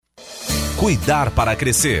Cuidar para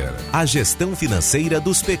Crescer. A gestão financeira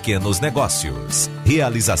dos pequenos negócios.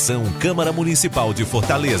 Realização Câmara Municipal de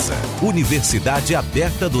Fortaleza, Universidade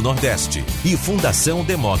Aberta do Nordeste e Fundação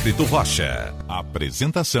Demócrito Rocha.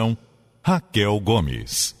 Apresentação: Raquel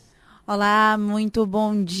Gomes. Olá, muito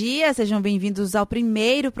bom dia. Sejam bem-vindos ao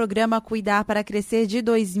primeiro programa Cuidar para Crescer de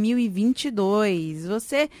 2022.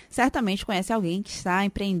 Você certamente conhece alguém que está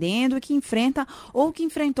empreendendo, que enfrenta ou que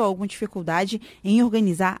enfrentou alguma dificuldade em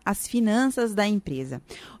organizar as finanças da empresa.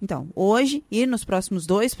 Então, hoje e nos próximos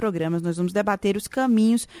 2 programas, nós vamos debater os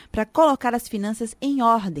caminhos para colocar as finanças em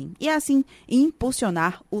ordem e, assim,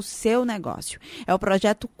 impulsionar o seu negócio. É o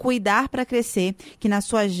projeto Cuidar para Crescer, que na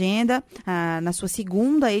sua agenda, na sua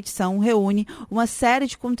segunda edição, reúne uma série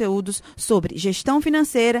de conteúdos sobre gestão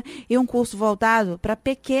financeira e um curso voltado para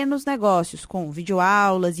pequenos negócios, com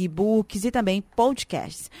videoaulas, e-books e também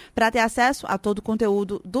podcasts. Para ter acesso a todo o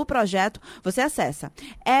conteúdo do projeto, você acessa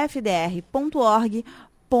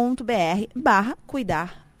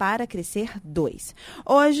fdr.org.br/Cuidar para Crescer 2.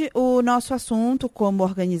 Hoje, o nosso assunto, como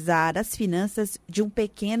organizar as finanças de um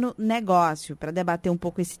pequeno negócio. Para debater um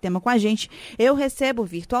pouco esse tema com a gente, eu recebo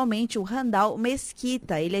virtualmente o Randal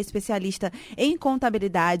Mesquita. Ele é especialista em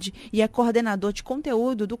contabilidade e é coordenador de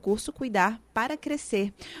conteúdo do curso Cuidar Para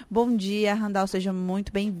Crescer. Bom dia, Randal, seja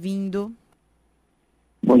muito bem-vindo.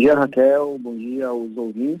 Bom dia, Raquel. Bom dia aos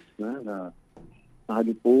ouvintes, na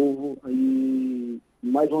Rádio Povo. E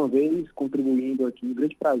mais uma vez, contribuindo aqui, um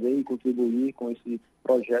grande prazer em contribuir com esse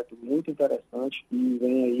projeto muito interessante que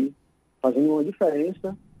vem aí fazendo uma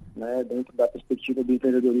diferença, dentro da perspectiva do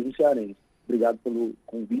empreendedorismo cearense. Obrigado pelo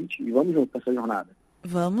convite e vamos juntos nessa jornada.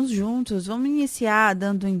 Vamos juntos, vamos iniciar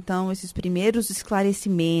dando então esses primeiros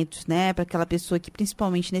esclarecimentos, para aquela pessoa que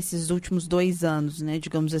principalmente nesses últimos 2 anos,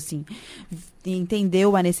 digamos assim,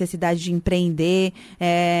 entendeu a necessidade de empreender,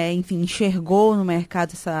 enfim, enxergou no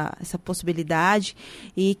mercado essa possibilidade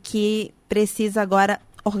e que precisa agora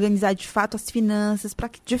organizar de fato as finanças para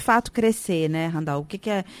de fato crescer, Randal? O que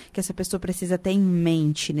essa pessoa precisa ter em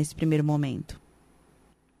mente nesse primeiro momento?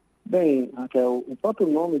 Bem, Raquel, o próprio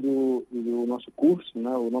nome do nosso curso,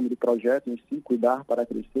 o nome do projeto em si, Cuidar para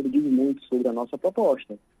Crescer, diz muito sobre a nossa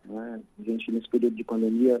proposta. A gente, nesse período de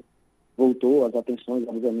pandemia, voltou as atenções,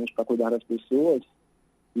 obviamente, para cuidar das pessoas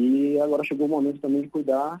e agora chegou o momento também de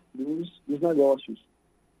cuidar dos negócios.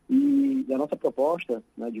 E a nossa proposta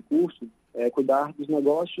de curso é cuidar dos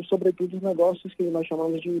negócios, sobretudo dos negócios que nós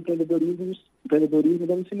chamamos de empreendedorismo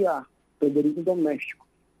domiciliar, empreendedorismo doméstico.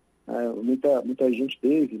 Muita gente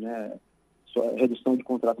teve, redução de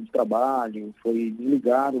contrato de trabalho, foi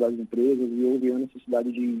desligado das empresas e houve a necessidade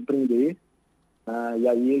de empreender. E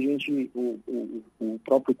aí o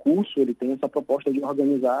próprio curso, ele tem essa proposta de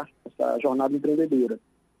organizar essa jornada empreendedora,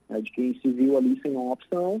 de quem se viu ali sem uma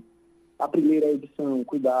opção. A primeira edição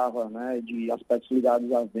cuidava de aspectos ligados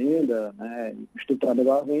à venda,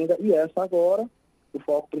 estruturada à venda, e essa agora, o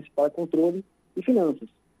foco principal é controle e finanças,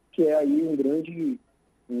 que é aí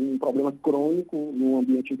um problema crônico no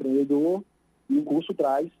ambiente empreendedor, e o curso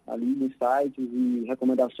traz ali insights e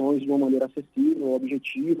recomendações de uma maneira acessível,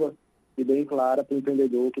 objetiva e bem clara para o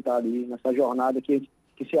empreendedor que está ali nessa jornada que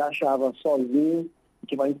se achava sozinho e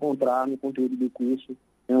que vai encontrar no conteúdo do curso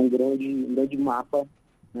um grande mapa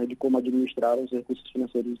de como administrar os recursos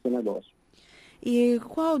financeiros do seu negócio. E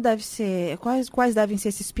quais devem ser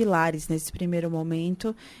esses pilares nesse primeiro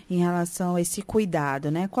momento em relação a esse cuidado,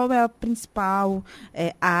 Qual é a principal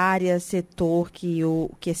área, setor que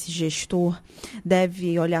esse gestor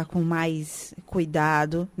deve olhar com mais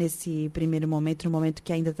cuidado nesse primeiro momento, no momento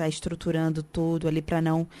que ainda está estruturando tudo ali para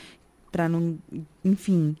não,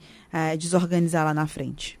 enfim, desorganizar lá na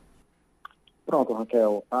frente? Pronto,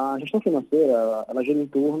 Raquel. A gestão financeira, ela gira em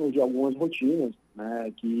torno de algumas rotinas,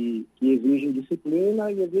 que exigem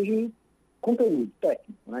disciplina e exigem conteúdo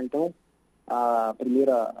técnico, Então, a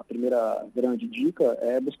primeira grande dica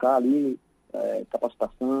é buscar ali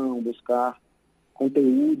capacitação, buscar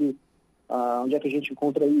conteúdo. Onde é que a gente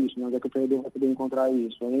encontra isso? Onde é que o empreendedor vai poder encontrar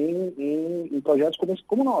isso? Em projetos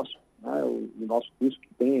como o nosso, o nosso curso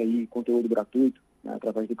que tem aí conteúdo gratuito,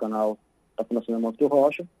 através do canal da Fundação Demócrito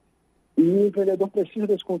Rocha. E o empreendedor precisa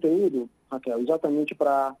desse conteúdo, Raquel, exatamente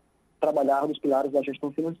para trabalhar nos pilares da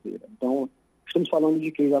gestão financeira. Então, estamos falando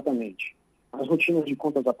de que exatamente? As rotinas de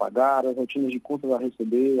contas a pagar, as rotinas de contas a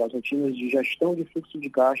receber, as rotinas de gestão de fluxo de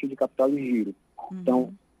caixa e de capital de giro.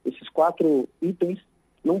 Então, esses 4 itens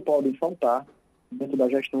não podem faltar dentro da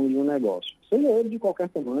gestão de um negócio. Seja ele de qualquer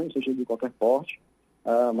tamanho, seja de qualquer porte,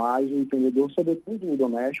 mas o empreendedor, sobretudo o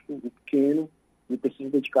doméstico, o pequeno, ele precisa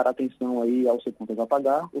dedicar atenção aí ao seu contas a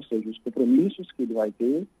pagar, ou seja, os compromissos que ele vai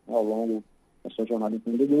ter ao longo da sua jornada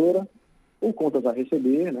empreendedora, o contas a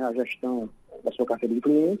receber, né, a gestão da sua carteira de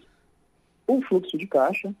clientes, o fluxo de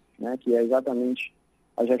caixa, né, que é exatamente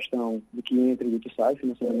a gestão do que entra e do que sai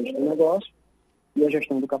financeiramente do negócio, e a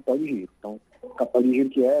gestão do capital de giro. Então, o capital de giro,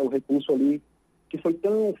 que é o recurso ali que foi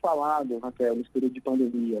tão falado, Raquel, nesse período de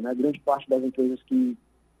pandemia, né? Grande parte das empresas que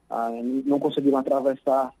não conseguiram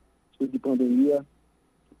atravessar esse período de pandemia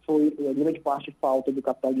foi, a grande parte, falta do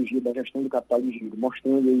capital de giro, da gestão do capital de giro,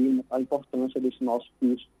 mostrando aí a importância desse nosso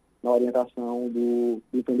curso na orientação do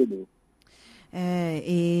empreendedor.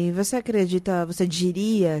 E você acredita, você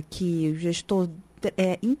diria que o gestor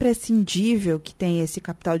é imprescindível que tenha esse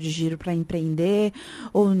capital de giro para empreender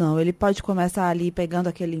ou não? Ele pode começar ali pegando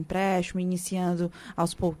aquele empréstimo, iniciando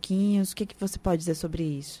aos pouquinhos. O que você pode dizer sobre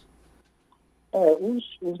isso?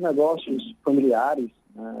 Os negócios familiares,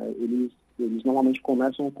 né, eles normalmente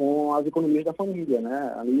começam com as economias da família,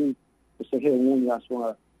 né? Ali você reúne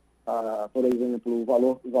por exemplo, o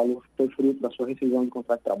valor que foi fruto da sua rescisão de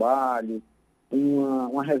contrato de trabalho,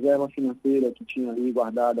 uma reserva financeira que tinha ali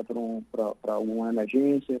guardada para alguma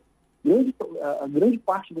emergência. A grande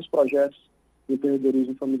parte dos projetos de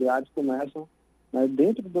empreendedorismo familiares começam, né,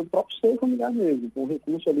 dentro do próprio seio familiar mesmo, com o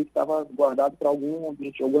recurso ali que estava guardado para alguma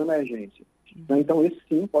emergência. Então, esse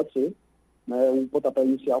sim pode ser, né, um pontapé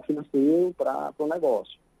inicial financeiro para o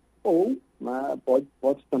negócio. Ou, né,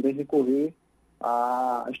 pode também recorrer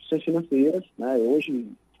a instituições financeiras, né? Hoje,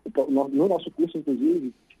 no nosso curso,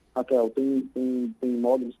 inclusive, Raquel, tem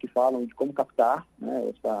módulos que falam de como captar,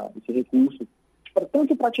 né, esse recurso,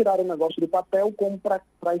 tanto para tirar o negócio do papel como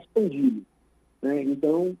para expandi-lo, né?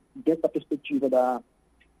 Então, dentro da perspectiva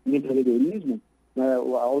do empreendedorismo, né,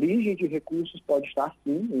 a origem de recursos pode estar,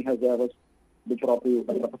 sim, em reservas da própria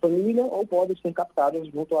família ou podem ser captadas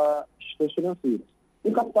junto a instituições financeiras.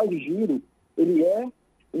 O capital de giro, ele é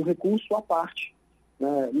um recurso à parte,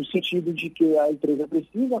 né, no sentido de que a empresa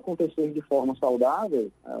precisa acontecer de forma saudável,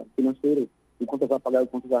 financeira, o quanto vai pagar e o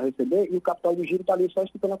quanto vai receber, e o capital de giro está ali só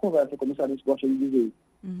escutando a conversa, como a gente gosta de dizer.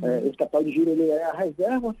 Esse capital de giro, ele é a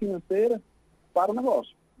reserva financeira para o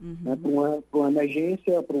negócio, né, para uma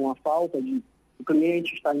emergência, para uma falta de o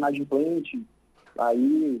cliente estar inadimplente,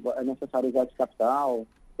 aí é necessário usar esse capital,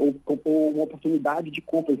 ou uma oportunidade de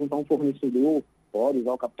compra junto a um fornecedor, pode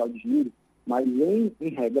usar o capital de giro, mas em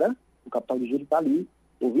regra, o capital de giro está ali,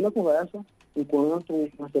 ouvindo a conversa, enquanto o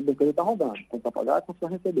financeiro da empresa está rodando, quanto vai pagar, quanto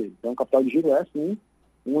vai receber. Então, o capital de giro é, sim,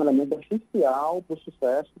 um elemento essencial para o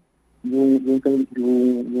sucesso de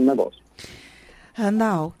um negócio.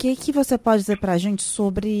 Randal, o que você pode dizer para a gente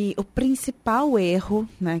sobre o principal erro,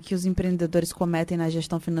 né, que os empreendedores cometem na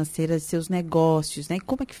gestão financeira de seus negócios, né? E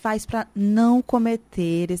como é que faz para não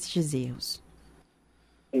cometer esses erros?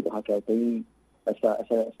 Então, Raquel, tem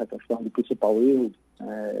essa questão do principal erro.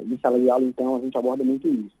 Em sala de aula, então, a gente aborda muito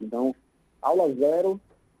isso. Então, aula zero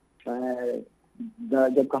de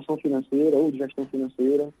educação financeira ou de gestão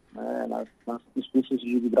financeira, né, nos cursos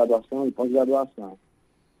de graduação e pós-graduação.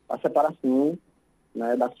 A separação,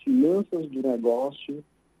 né, das finanças do negócio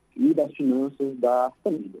e das finanças da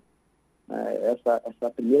família. Essa é a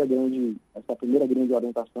primeira grande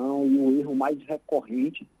orientação e o erro mais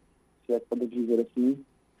recorrente, se é que podemos dizer assim,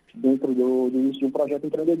 dentro do início de um projeto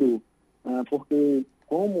empreendedor. Porque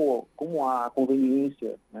como a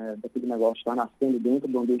conveniência, né, daquele negócio está nascendo dentro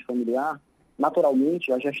do ambiente familiar,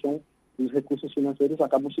 naturalmente a gestão dos recursos financeiros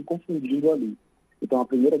acabam se confundindo ali. Então, a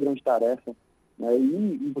primeira grande tarefa, né,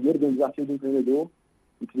 e o primeiro grande desafio do empreendedor,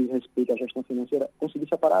 no que diz respeito à gestão financeira, é conseguir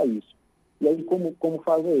separar isso. E aí, como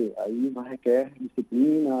fazer? Aí requer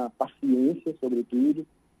disciplina, paciência, sobretudo,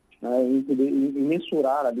 né, em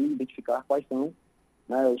mensurar ali, identificar quais são,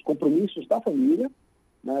 né, os compromissos da família,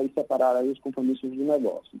 né, e separar aí os compromissos do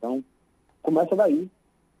negócio. Então, começa daí,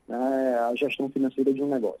 né, a gestão financeira de um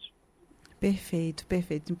negócio. Perfeito,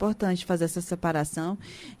 perfeito. Importante fazer essa separação.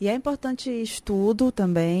 E é importante estudo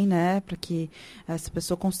também, né? Para que essa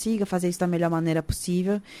pessoa consiga fazer isso da melhor maneira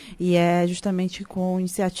possível. E é justamente com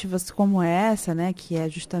iniciativas como essa, né? Que é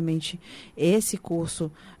justamente esse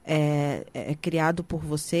curso criado por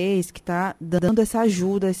vocês, que está dando essa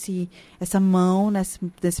ajuda, essa mão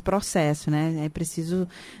nesse processo, né? É preciso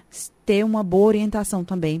ter uma boa orientação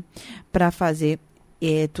também para fazer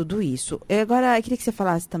tudo isso. Agora, eu queria que você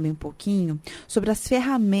falasse também um pouquinho sobre as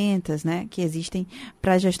ferramentas, né, que existem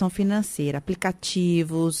para a gestão financeira,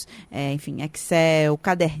 aplicativos, enfim, Excel,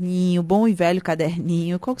 caderninho, bom e velho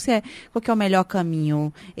caderninho. Qual que é o melhor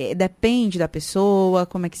caminho? Depende da pessoa?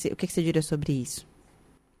 O que você diria sobre isso?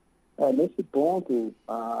 Nesse ponto,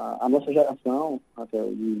 a nossa geração até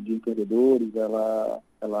de empreendedores, ela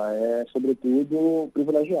é, sobretudo,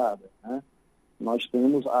 privilegiada, né? Nós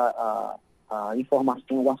temos a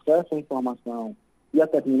informação, o acesso à informação e a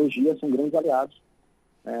tecnologia são grandes aliados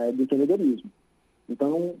do empreendedorismo.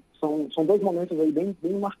 Então, são dois momentos aí bem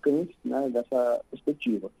marcantes, né, dessa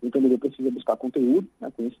perspectiva. O empreendedor precisa buscar conteúdo,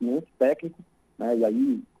 né, conhecimento técnico, né, e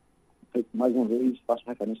aí, mais uma vez, faço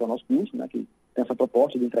referência ao nosso curso, né, que tem essa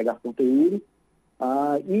proposta de entregar conteúdo,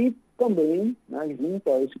 e também, né, junto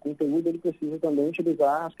a esse conteúdo, ele precisa também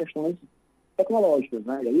utilizar as questões tecnológicas,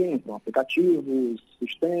 né, e aí entram aplicativos,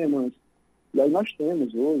 sistemas, e aí nós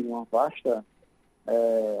temos hoje uma vasta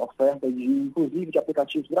oferta, inclusive de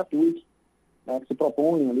aplicativos gratuitos, né, que se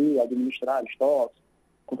propõem ali a administrar estoques,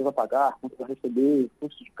 contas a pagar, contas a receber,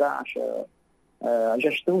 fluxo de caixa, a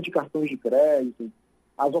gestão de cartões de crédito.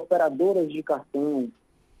 As operadoras de cartão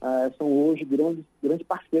são hoje grandes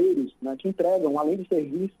parceiros, né, que entregam, além de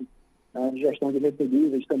serviço de gestão de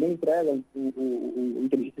recebíveis, também entregam o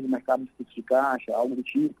inteligência de mercado de fluxo de caixa, algo do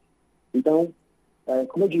tipo. Então,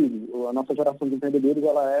 como eu digo, a nossa geração de empreendedores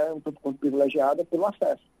ela é um tanto quanto privilegiada pelo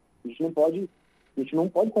acesso. A gente não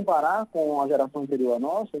pode comparar com a geração anterior à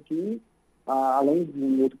nossa, que, além de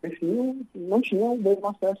um outro perfil, não tinha o mesmo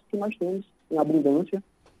acesso que nós temos em abundância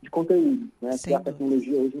de conteúdo, né, que a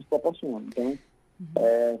tecnologia hoje nos proporciona. Então,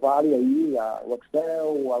 vale aí o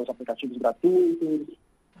Excel, os aplicativos gratuitos,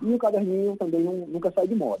 e o caderninho também nunca sai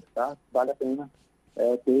de moda, tá? Vale a pena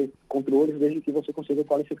ter controles desde que você consiga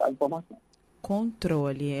qualificar a informação.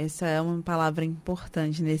 Controle, essa é uma palavra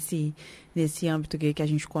importante nesse âmbito que a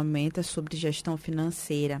gente comenta sobre gestão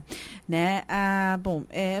financeira, né?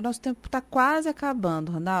 Nosso tempo está quase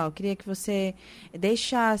acabando, Randal. Eu queria que você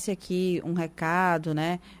deixasse aqui um recado,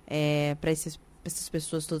 né, para essas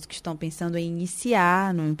pessoas todas que estão pensando em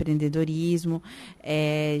iniciar no empreendedorismo,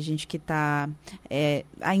 gente que está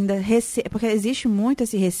ainda porque existe muito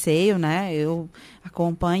esse receio, né? Eu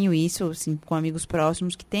acompanho isso assim, com amigos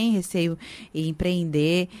próximos que têm receio em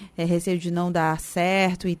empreender, receio de não dar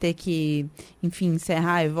certo e ter que, enfim,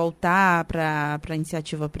 encerrar e voltar para a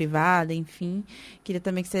iniciativa privada, enfim. Queria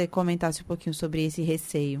também que você comentasse um pouquinho sobre esse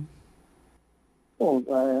receio. Bom,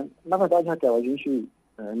 na verdade, Raquel,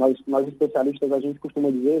 nós especialistas, a gente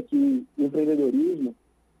costuma dizer que o empreendedorismo,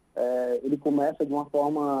 ele começa de uma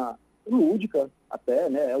forma lúdica até,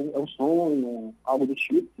 né? É um sonho, algo do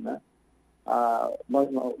tipo, né?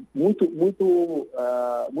 Muito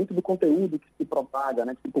do conteúdo que se propaga,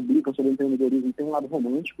 né, que se publica sobre o empreendedorismo tem um lado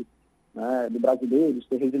romântico, né, do brasileiro,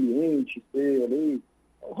 ser resiliente, ser ali,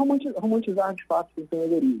 romantizar de fato o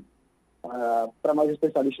empreendedorismo. Para nós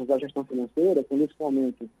especialistas da gestão financeira, nesse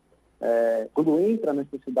momento, quando entra a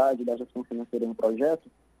necessidade da gestão financeira no projeto,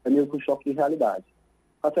 é meio que um choque de realidade.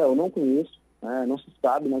 Até eu não conheço, não se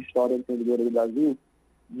sabe na história empreendedora do Brasil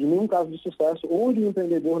de nenhum caso de sucesso onde o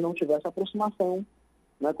empreendedor não tivesse aproximação,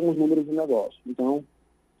 né, com os números do negócio. Então,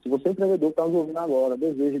 se você empreendedor que está nos ouvindo agora,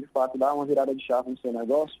 deseja de fato dar uma virada de chave no seu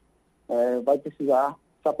negócio, vai precisar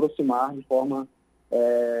se aproximar de forma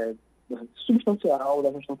substancial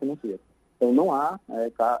da gestão financeira. Então,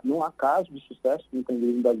 não há caso de sucesso no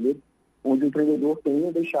empreendedorismo brasileiro onde o empreendedor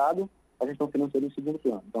tenha deixado a gestão financeira em segundo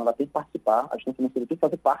plano. Então, ela tem que participar, a gestão financeira tem que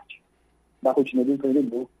fazer parte da rotina do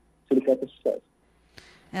empreendedor se ele quer ter sucesso.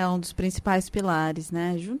 É um dos principais pilares,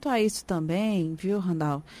 né? Junto a isso também, viu,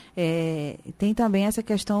 Randal? Tem também essa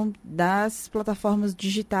questão das plataformas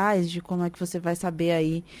digitais, de como é que você vai saber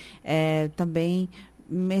aí também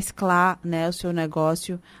mesclar, né, o seu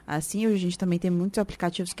negócio. Assim, a gente também tem muitos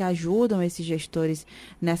aplicativos que ajudam esses gestores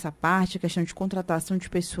nessa parte, a questão de contratação de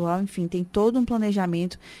pessoal, enfim, tem todo um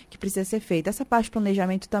planejamento que precisa ser feito. Essa parte de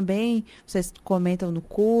planejamento também, vocês comentam no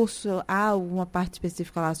curso, há alguma parte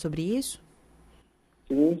específica lá sobre isso?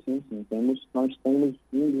 Sim. Nós temos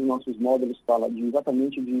um dos nossos módulos fala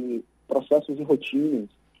exatamente de processos e rotinas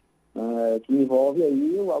que envolve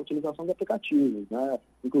aí a utilização de aplicativos, né?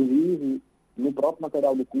 Inclusive, no próprio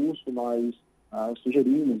material do curso, nós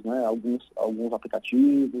sugerimos, né, alguns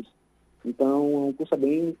aplicativos. Então, o curso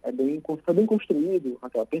foi bem construído,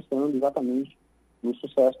 pensando exatamente no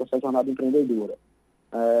sucesso dessa jornada empreendedora.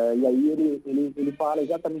 E aí ele fala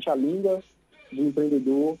exatamente a língua do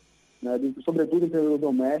empreendedor, né, sobretudo o empreendedor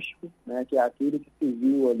doméstico, né, que é aquele que se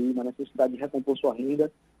viu ali na necessidade de recompor sua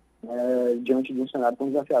renda diante de um cenário tão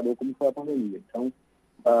desafiador como foi a pandemia. Então,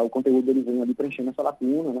 o conteúdo ele vem ali preenchendo essa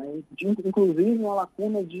lacuna, né, inclusive uma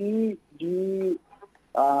lacuna de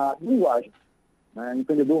linguagem. Né? O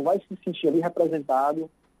empreendedor vai se sentir ali representado,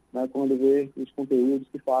 né, quando vê os conteúdos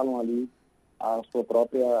que falam ali a sua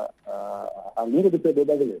própria a língua do empreendedor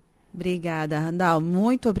brasileiro. Obrigada, Randal.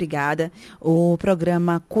 Muito obrigada. O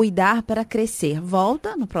programa Cuidar para Crescer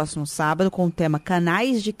volta no próximo sábado com o tema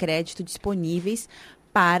Canais de Crédito Disponíveis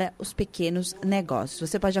para os pequenos negócios.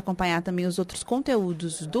 Você pode acompanhar também os outros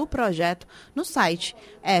conteúdos do projeto no site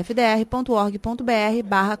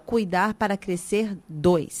fdr.org.br/Cuidar para Crescer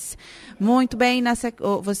 2. Muito bem,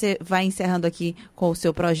 você vai encerrando aqui com o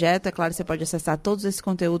seu projeto. É claro, você pode acessar todos esses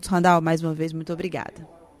conteúdos. Randal, mais uma vez, muito obrigada.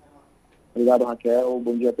 Obrigado, Raquel.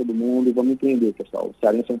 Bom dia a todo mundo. E vamos empreender, pessoal. O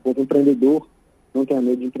cearense é um povo empreendedor, não tenha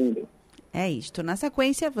medo de empreender. É isto. Na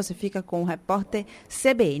sequência, você fica com o repórter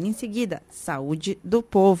CBN. Em seguida, Saúde do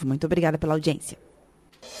Povo. Muito obrigada pela audiência.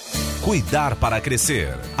 Cuidar para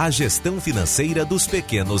Crescer. A gestão financeira dos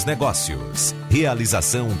pequenos negócios.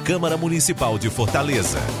 Realização Câmara Municipal de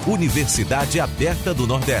Fortaleza, Universidade Aberta do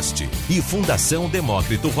Nordeste e Fundação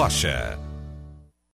Demócrito Rocha.